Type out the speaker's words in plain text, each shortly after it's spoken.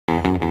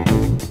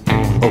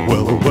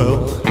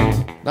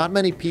Not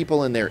many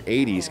people in their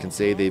 80s can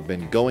say they've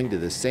been going to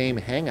the same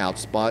hangout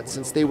spot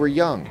since they were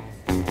young.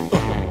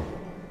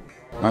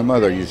 My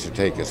mother used to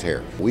take us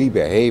here. We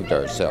behaved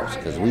ourselves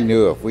because we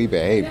knew if we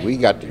behaved, we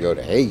got to go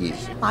to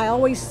Heggy's. I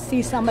always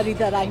see somebody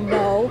that I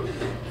know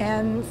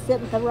and sit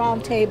at the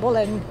round table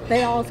and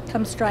they all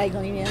come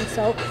straggling in,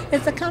 so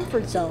it's a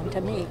comfort zone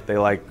to me. They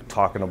like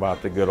talking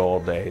about the good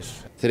old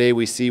days. Today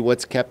we see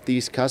what's kept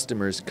these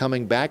customers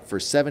coming back for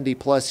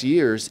 70+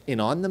 years in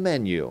On the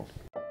Menu.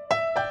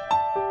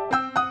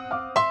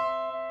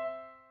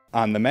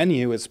 On the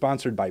Menu is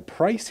sponsored by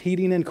Price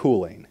Heating and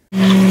Cooling.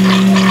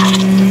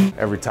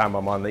 Every time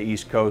I'm on the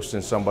East Coast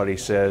and somebody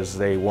says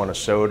they want a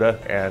soda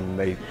and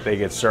they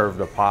get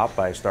served a pop,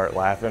 I start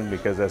laughing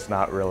because that's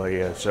not really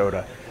a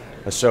soda.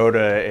 A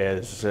soda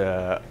is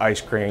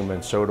ice cream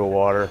and soda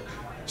water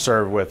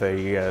served with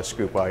a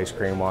scoop of ice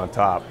cream on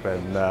top,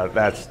 and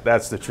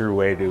that's the true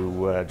way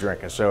to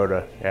drink a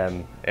soda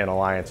in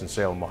Alliance in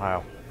Salem,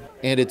 Ohio.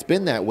 And it's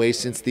been that way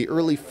since the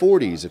early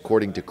 40s,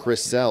 according to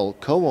Chris Sell,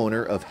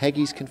 co-owner of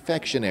Heggy's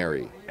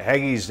Confectionery.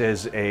 Heggy's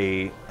is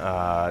a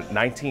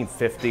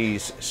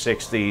 1950s,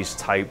 60s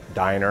type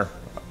diner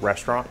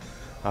restaurant.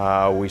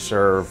 We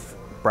serve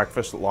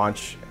breakfast,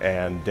 lunch,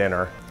 and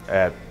dinner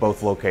at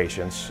both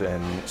locations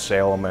in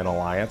Salem and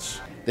Alliance.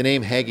 The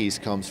name Heggy's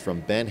comes from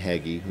Ben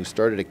Heggy, who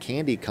started a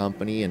candy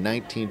company in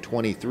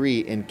 1923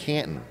 in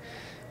Canton.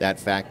 That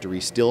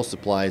factory still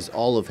supplies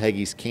all of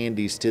Heggy's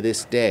candies to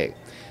this day.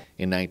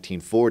 In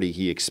 1940,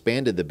 he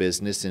expanded the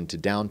business into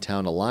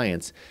downtown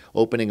Alliance,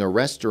 opening a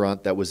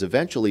restaurant that was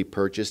eventually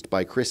purchased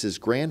by Chris's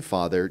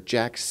grandfather,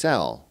 Jack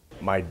Sell.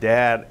 My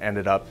dad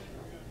ended up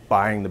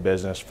buying the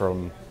business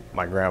from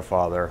my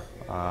grandfather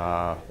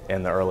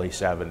in the early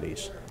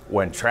 70s.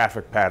 When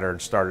traffic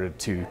patterns started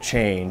to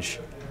change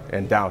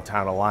in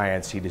downtown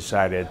Alliance, he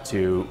decided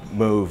to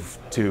move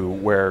to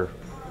where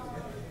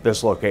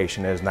this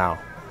location is now.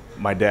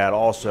 My dad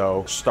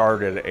also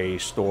started a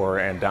store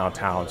in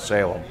downtown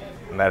Salem,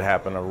 and that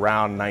happened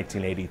around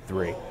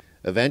 1983.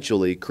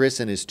 Eventually, Chris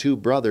and his two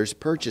brothers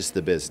purchased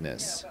the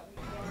business.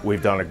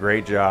 We've done a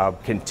great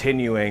job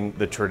continuing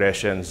the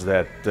traditions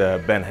that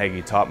Ben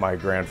Heggy taught my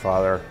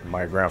grandfather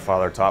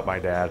taught my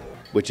dad.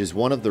 Which is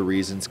one of the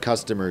reasons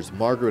customers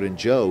Margaret and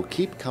Joe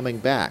keep coming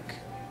back.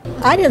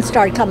 I didn't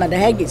start coming to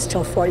Heggy's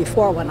till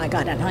 44 when I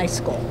got in high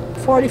school,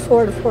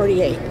 44 to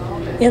 48.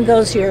 In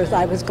those years,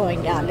 I was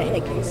going down to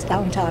Heggy's,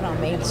 downtown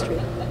on Main Street.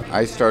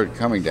 I started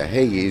coming to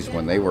Heggy's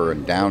when they were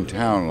in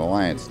downtown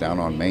Alliance, down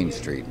on Main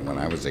Street, when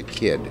I was a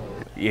kid.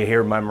 You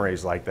hear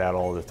memories like that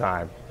all the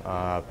time.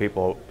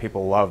 People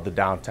love the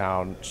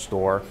downtown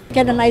store.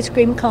 Get an ice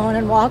cream cone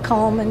and walk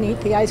home and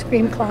eat the ice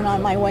cream cone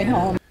on my way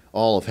home.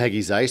 All of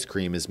Heggy's ice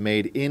cream is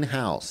made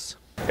in-house.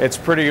 It's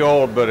pretty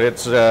old, but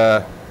it's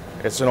an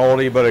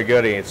oldie but a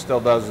goodie. It still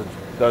does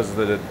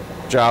the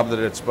job that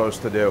it's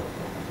supposed to do.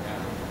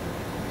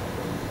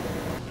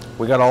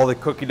 We got all the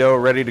cookie dough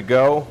ready to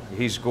go.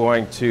 He's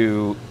going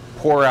to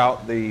pour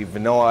out the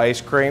vanilla ice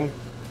cream.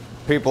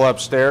 People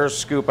upstairs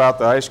scoop out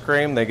the ice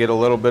cream. They get a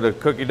little bit of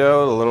cookie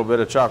dough, a little bit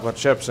of chocolate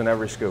chips in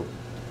every scoop.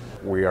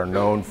 We are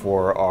known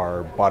for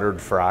our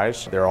buttered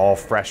fries. They're all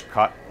fresh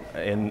cut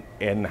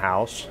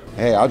in-house.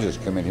 Hey, I'll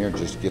just come in here and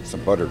just get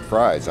some buttered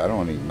fries. I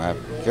don't even have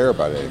to care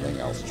about anything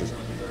else. Just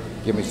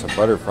give me some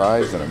buttered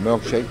fries and a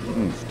milkshake.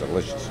 It's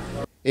delicious.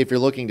 If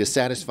you're looking to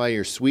satisfy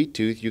your sweet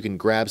tooth, you can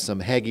grab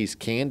some Heggy's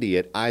candy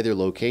at either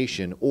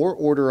location or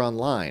order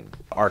online.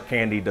 Our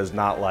candy does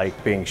not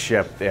like being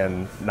shipped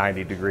in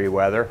 90-degree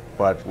weather,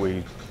 but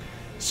we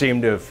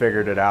seem to have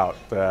figured it out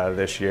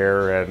this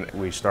year, and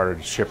we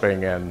started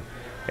shipping in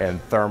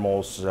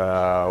thermals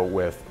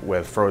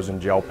with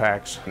frozen gel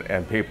packs,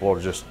 and people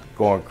are just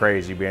going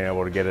crazy being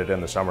able to get it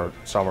in the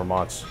summer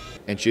months.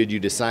 And should you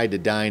decide to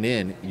dine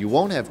in, you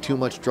won't have too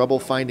much trouble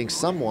finding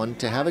someone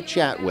to have a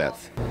chat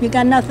with. You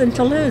got nothing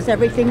to lose,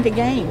 everything to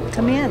gain.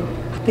 Come in.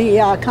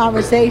 The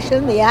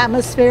conversation, the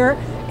atmosphere,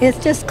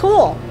 it's just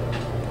cool.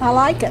 I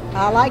like it.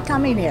 I like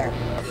coming here.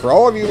 For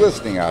all of you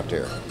listening out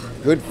there,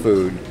 good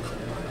food,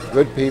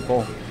 good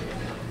people,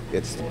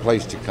 it's the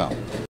place to come.